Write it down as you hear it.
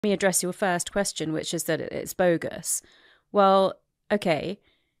me address your first question, which is that it's bogus. Well, okay,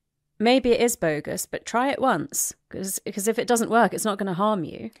 maybe it is bogus, but try it once, because if it doesn't work, it's not going to harm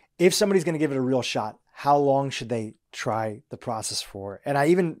you. If somebody's going to give it a real shot, how long should they try the process for? And I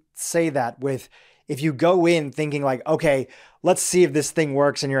even say that with, if you go in thinking like, okay, let's see if this thing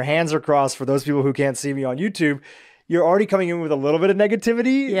works, and your hands are crossed, for those people who can't see me on YouTube, you're already coming in with a little bit of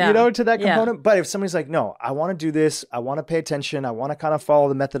negativity, to that component. Yeah. But if somebody's like, no, I want to do this, I want to pay attention, I want to kind of follow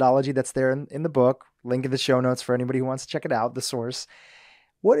the methodology that's there in the book, link in the show notes for anybody who wants to check it out, the source.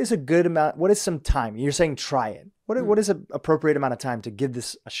 What is a good amount? What is some time? You're saying try it. What is an appropriate amount of time to give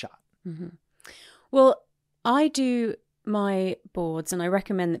this a shot? Mm-hmm. Well, I do my boards, and I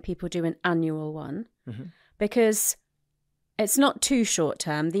recommend that people do an annual one, because it's not too short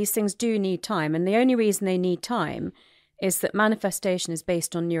term. These things do need time. And the only reason they need time is that manifestation is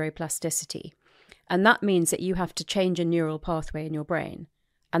based on neuroplasticity. And that means that you have to change a neural pathway in your brain.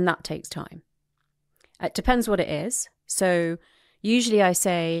 And that takes time. It depends what it is. So usually I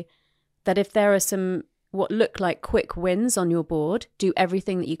say that if there are some what look like quick wins on your board, do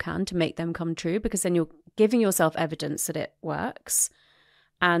everything that you can to make them come true, because then you're giving yourself evidence that it works.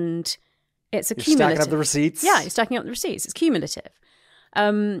 And it's cumulative. You're stacking up the receipts. Yeah, you're stacking up the receipts. It's cumulative.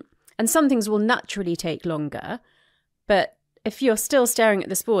 And some things will naturally take longer. But if you're still staring at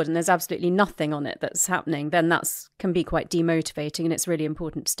this board and there's absolutely nothing on it that's happening, then that can be quite demotivating, and it's really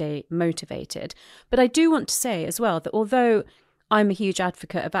important to stay motivated. But I do want to say as well that although I'm a huge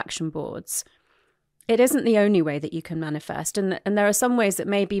advocate of action boards, it isn't the only way that you can manifest. And there are some ways that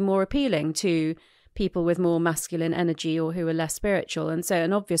may be more appealing to people with more masculine energy or who are less spiritual. And so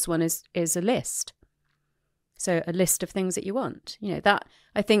an obvious one is a list. So a list of things that you want. That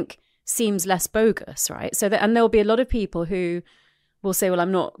I think seems less bogus, right? And there'll be a lot of people who will say, well,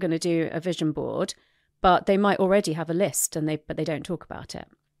 I'm not going to do a vision board, but they might already have a list but they don't talk about it.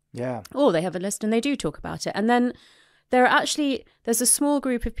 Yeah. Or they have a list and they do talk about it. And then there's a small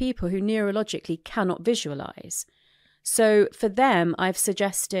group of people who neurologically cannot visualize. So for them, I've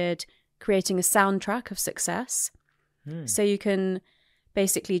suggested creating a soundtrack of success. So you can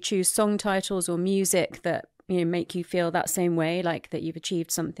basically choose song titles or music that make you feel that same way, like that you've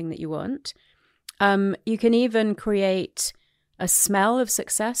achieved something that you want. You can even create a smell of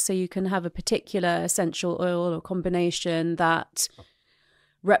success. So you can have a particular essential oil or combination that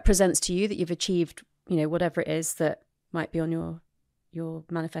represents to you that you've achieved, whatever it is that might be on your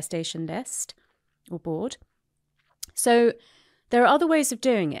manifestation list or board. So there are other ways of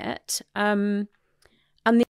doing it. And the